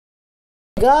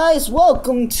guys,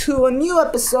 welcome to a new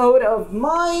episode of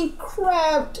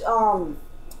Minecraft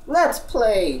Let's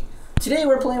Play. Today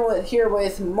we're playing here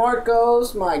with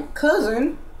Marcos, my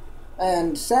cousin,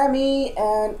 and Sammy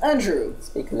and Andrew.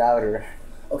 Speak louder.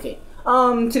 Okay.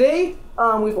 Today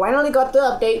we finally got the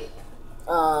update.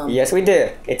 Yes, we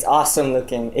did. It's awesome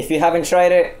looking. If you haven't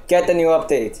tried it, get the new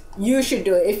update. You should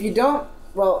do it. If you don't,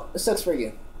 well, it sucks for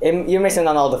you. You're missing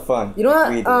on all the fun. You know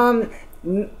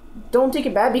what? Don't take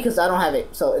it bad because I don't have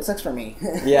it, so it sucks for me.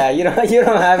 Yeah, you don't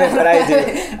have it, but I do.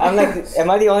 I'm like, am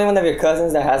I the only one of your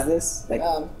cousins that has this? Like,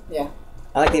 yeah.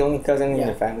 I'm like the only cousin in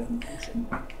your family.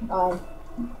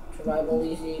 Survival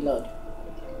easy load.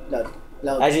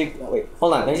 As you wait,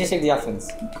 hold on. Let me just check the options.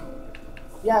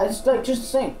 Yeah, it's like just the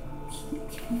same.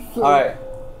 All right.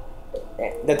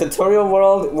 The tutorial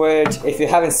world, which if you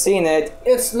haven't seen it,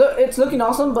 it's looking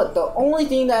awesome, but the only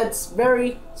thing that's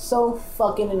so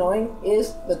fucking annoying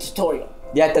is the tutorial.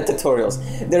 Yeah, the tutorials.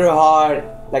 They're hard.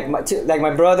 Like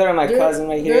my brother and my cousin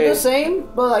right here. They're the same,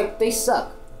 but like they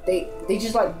suck. They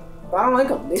just like I don't like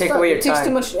them. They take suck. away your it takes time.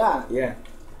 too much. Yeah. Yeah.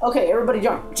 Okay, everybody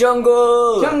jump.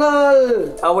 Jungle.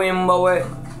 Jungle. Away.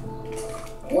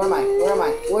 Where am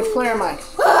I? Which player am I?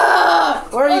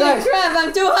 Where are you guys? Crap!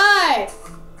 I'm too high.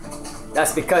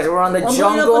 That's because we're on the jungle.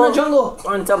 I'm up in the jungle.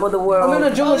 We're on top of the world. I'm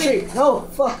in a jungle tree. No,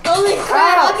 fuck. Holy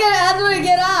crap! How do I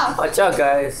get off? Watch out,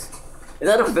 guys. Is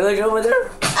that a village over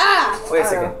there? Ah! Wait a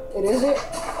second. It is it?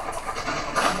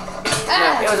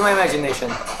 Ah! No, it was my imagination.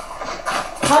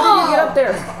 How did you get up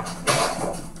there?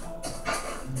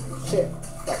 Shit.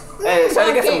 Hey, try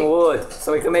to get some wood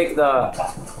so we can make the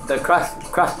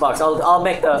craft box. I'll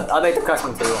make the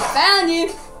crafting table. Found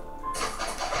you.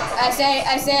 I say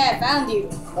I found you.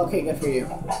 Okay, good for you.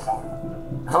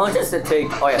 How long does it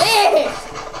take? Oh yeah. Hey!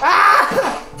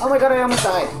 Ah! Oh my god, I almost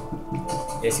died.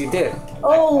 Yes, you did.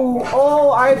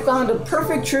 Oh! I found a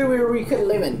perfect tree where we could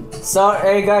live in.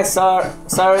 Hey guys, sorry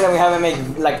that we haven't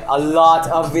made like a lot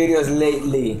of videos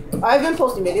lately. I've been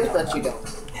posting videos, but you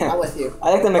don't. I'm with you.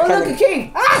 I like the Oh, mechanical. look, a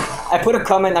king! Ah! I put a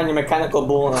comment on your mechanical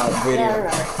bull video. Yeah, I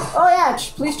remember. Oh yeah,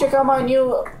 please check out my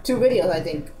new 2 videos. I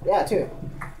think. Yeah, 2.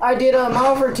 I did a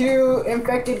Modern Warfare 2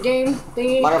 infected game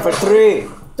thingy. Modern Warfare 3.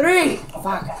 3.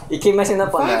 Fuck. You keep messing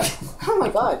up on that. Oh my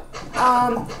god.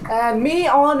 And me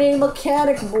on a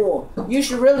mechanic bull. You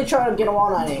should really try to get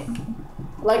on it.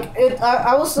 Like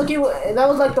I was lucky. That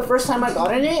was like the first time I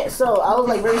got in it, so I was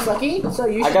like very lucky. So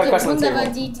you should. I got a question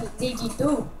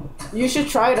too. You should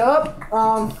try it up.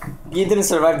 You didn't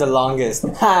survive the longest.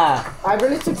 Ha! I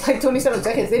really took like 27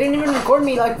 seconds. They didn't even record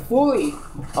me like fully.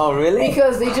 Oh really?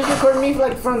 Because they just recorded me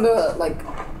like from the like.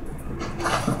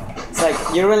 It's like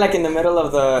you were like in the middle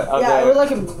of the. It was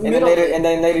like a middle. And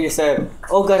then later you said,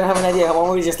 "Oh God, I have an idea. Why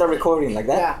don't we just start recording like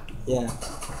that?" Yeah.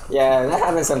 Yeah, that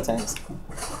happens sometimes.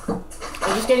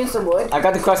 I'm just getting some wood. I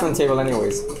got the crafting table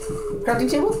anyways. Crafting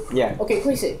table? Yeah. Okay,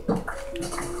 place it.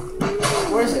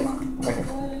 Where is it? Okay.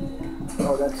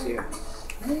 Oh, that's here.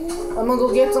 I'm gonna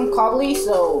go get some cobbly,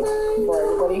 so for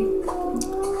everybody.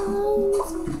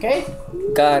 Okay.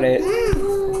 Got it.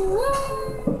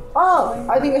 Oh,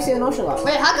 I think I see an ocean lava.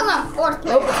 Wait, how come I'm 4th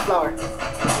place? Nope, it's flower.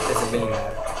 It's a vinegar.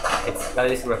 It's got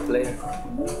this rough layer.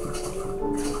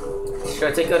 Should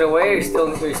I take it away or you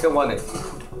still want it?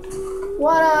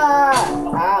 What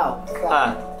Ow.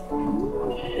 Ah.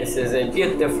 This is a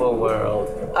beautiful world.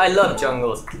 I love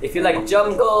jungles. If you like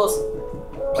jungles,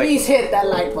 please hit that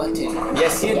like button.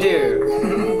 Yes, you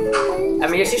do. I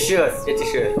mean, yes, you should. Yes, you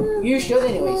should. You should,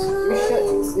 anyways. You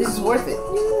should. This is worth it.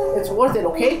 It's worth it,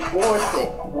 okay? Worth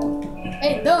it.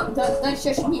 Hey, don't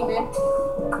shush me, man.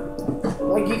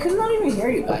 Like, you could not even hear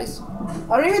you guys.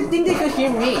 I don't even think they could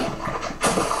hear me.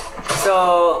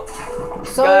 So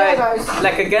yeah, guys.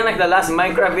 Like again, like the last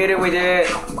Minecraft video we did,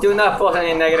 do not post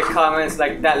any negative comments.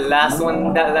 Like that last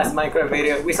Minecraft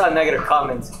video, we saw negative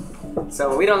comments,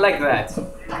 so we don't like that.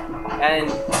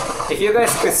 And if you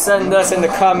guys could send us in the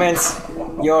comments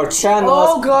your channels.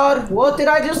 Oh God, what did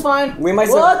I just find?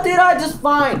 What did I just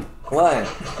find? What?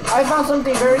 I found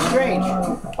something very strange.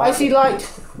 I see light.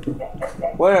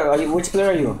 Where are you? Which player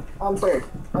are you? I'm 3rd.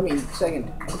 I mean 2nd.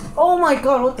 Oh my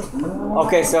God, what the?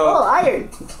 Okay, so. Oh, iron.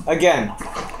 Again,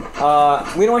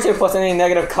 we don't want you to post any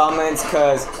negative comments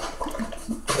because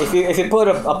if you put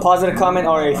a positive comment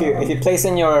or if you place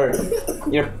in your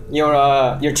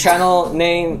channel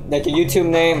name, like your YouTube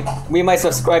name, we might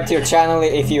subscribe to your channel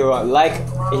if you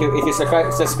if you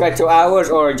subscribe to ours,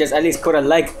 or just at least put a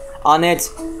like on it.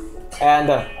 And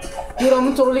dude,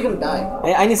 I'm totally gonna die.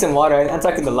 I need some water. I'm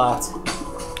talking a lot.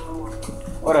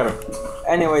 Whatever.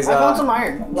 Anyways, I found some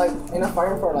iron, like enough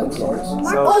iron for like swords.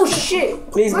 So, oh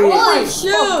shit! Please be. Holy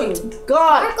shoot!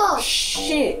 God! Marco.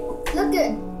 Shit! Look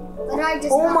at But I just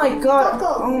Oh my god!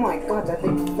 Coco. Oh my god, that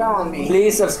thing fell on me.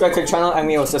 Please subscribe to the channel and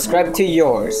we will subscribe to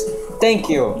yours. Thank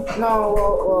you. No,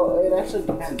 well, it actually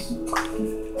depends.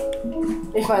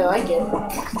 If I like it.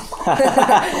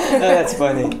 That's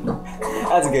funny.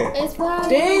 That's good. It's fine.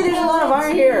 Dang, there's a lot of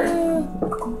iron here.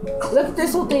 Look at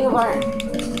this whole thing of iron.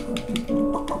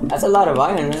 That's a lot of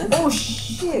iron, man. Oh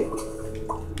shit!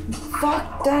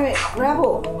 Fuck, damn it,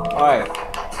 rebel. Alright.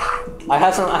 I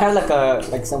have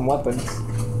some weapons.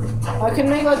 I can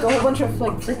make like a whole bunch of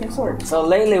like freaking swords. So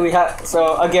lately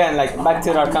again, like back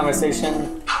to our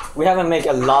conversation, we didn't make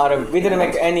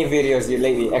any videos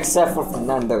lately except for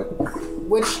Fernando.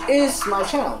 Which is my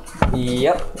channel.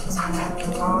 Yep.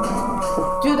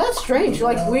 Dude, that's strange.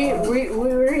 Like we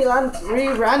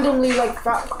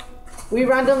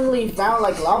randomly found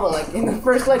like lava like in the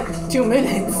first like 2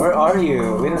 minutes. Where are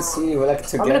you? We don't see you. We're like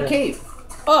together. I'm in a cave.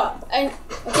 Oh, okay,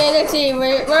 let's see.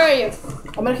 Where are you?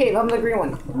 I'm in a cave. I'm the green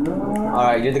one.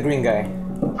 Alright, you're the green guy.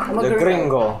 I'm a The green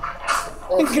gringo.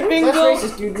 That's Gringo.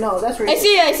 racist, dude. No, that's racist. I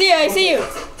see you.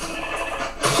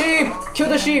 Sheep! Kill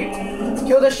the sheep!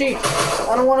 Kill the sheep!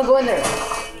 I don't want to go in there.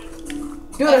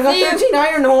 Dude, I got see you. 13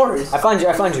 iron ores. I found you.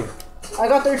 I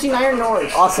got 13 iron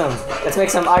ores. Awesome. Let's make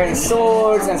some iron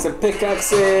swords and some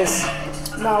pickaxes.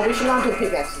 No, we should not do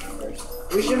pickaxes first.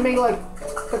 We should make like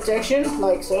protection,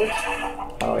 like swords.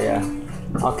 Oh yeah.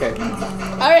 Okay.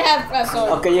 I already have a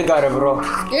sword. Okay, you got it, bro.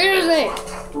 Excuse me.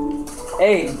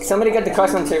 Hey, somebody get the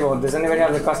crafting table. Does anybody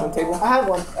have the crafting table? I have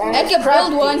one. And I it's can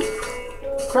build one.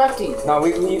 Crafting. No,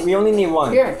 we only need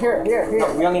one. Here. No,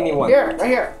 we only need one. Here, right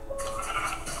here.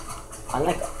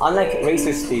 Unlike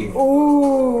Racer Steve.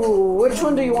 Ooh, which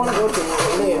one do you want to go to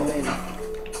live in? I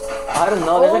don't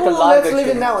know. There's like a lot let's of live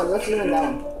shit. in that one. Let's live in that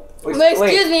one. Wait, But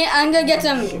excuse me, I'm gonna get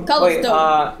some Wait,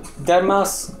 cobblestone.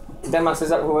 Dermas, is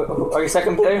that who are you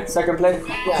second player?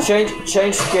 Yeah.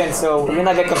 Change skin so we're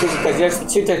not get confused because there's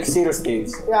two tuxedo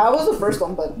Steves. Yeah, I was the first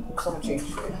one, but someone changed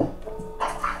it.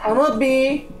 I'm gonna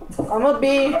be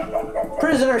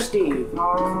Prisoner Steve.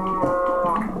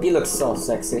 He looks so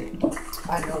sexy.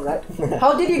 I know, right?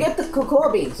 How did you get the cocoa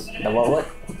beans? The what?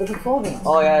 The cocoa beans.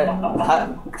 Oh yeah, I don't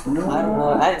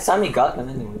know. Sammy got them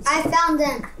anyways. I found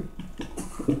them.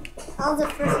 I was the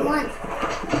first one. I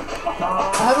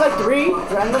have like 3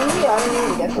 randomly. I didn't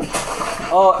even get them.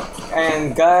 Oh,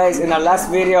 and guys, in our last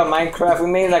video of Minecraft, we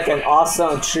made like an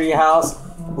awesome tree house,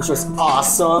 which was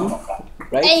awesome,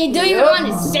 right? Hey, you don't even want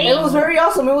to say It was very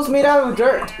awesome. It was made out of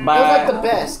dirt. It was like the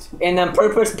best. And on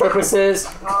purposes,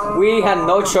 we had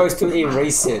no choice to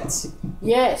erase it.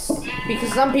 Yes,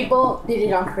 because some people did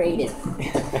it on creative.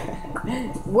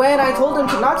 When I told them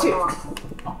to not to.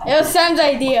 It was Sam's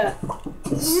idea.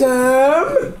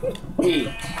 Sam? Eat.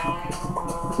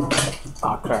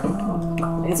 Oh crap. I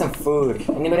need some food.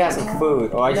 Anybody have some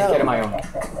food? Or I just No. get my own.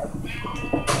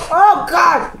 Oh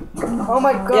god! Oh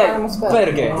my god, I almost fell.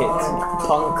 better get hit.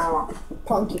 Punk.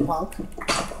 Punky punk.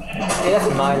 Hey, that's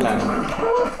my land.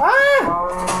 Ah!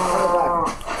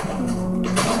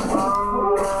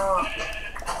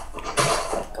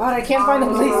 Oh god, I can't find a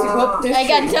place to go up this I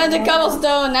got street. tons of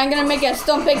cobblestone. I'm gonna make a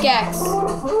stone pickaxe.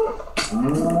 Now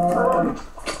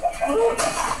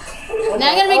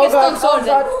I'm gonna make a stone sword.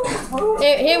 Then.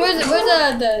 Here, where's the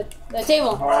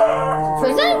table?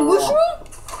 Is that a mushroom?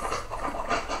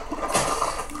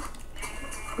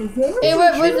 Hey,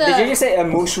 where's Did you the? just say a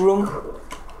mushroom?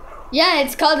 Yeah,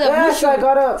 it's called a Yes, I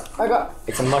mushroom. got.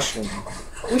 It's a mushroom.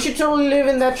 We should totally live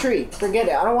in that tree. Forget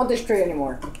it. I don't want this tree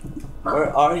anymore.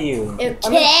 Where are you? I'm in a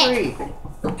tree.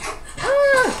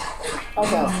 Ah!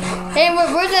 Okay. Hey,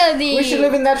 where's the? We should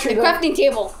live in that tree. The Look. crafting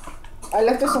table. I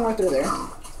left it somewhere through there.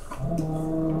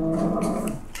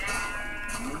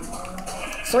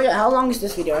 So yeah, how long is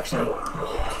this video actually?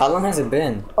 How long has it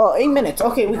been? Oh, 8 minutes.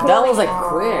 Okay, we could That only- was like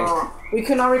quick. we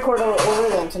could not record over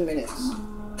than 10 minutes.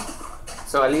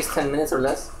 So at least 10 minutes or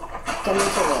less? 10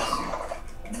 minutes or less.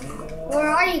 Where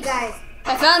are you guys?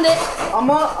 I found it. I'm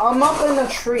up in a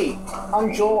tree.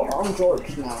 I'm George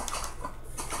now.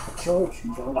 George.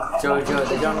 Jojo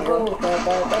the Jungle. I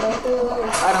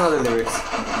don't know the lyrics.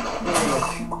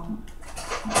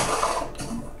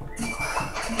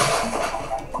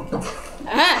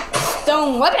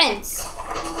 Stone weapons.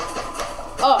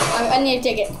 Oh, I need to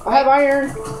take it. I have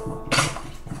iron.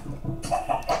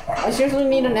 I seriously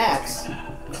need an axe.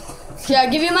 Should I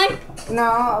give you mine?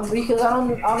 No, because I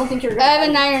don't think you're gonna. I have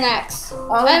an iron axe.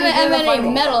 don't I think you're have gonna a find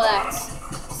me. metal axe.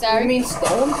 You Sorry. mean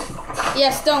stone? Yeah,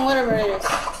 stone, whatever it is.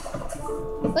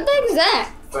 What the heck is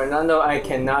that? Fernando, I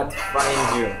cannot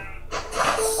find you.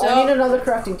 I need another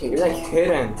crafting table. You're like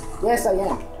hidden. Yes, I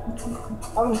am.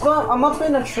 I'm up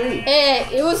in a tree. Hey,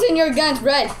 it was in your guns,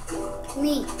 red.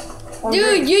 Me.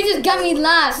 Dude, you just got me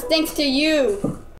last thanks to you.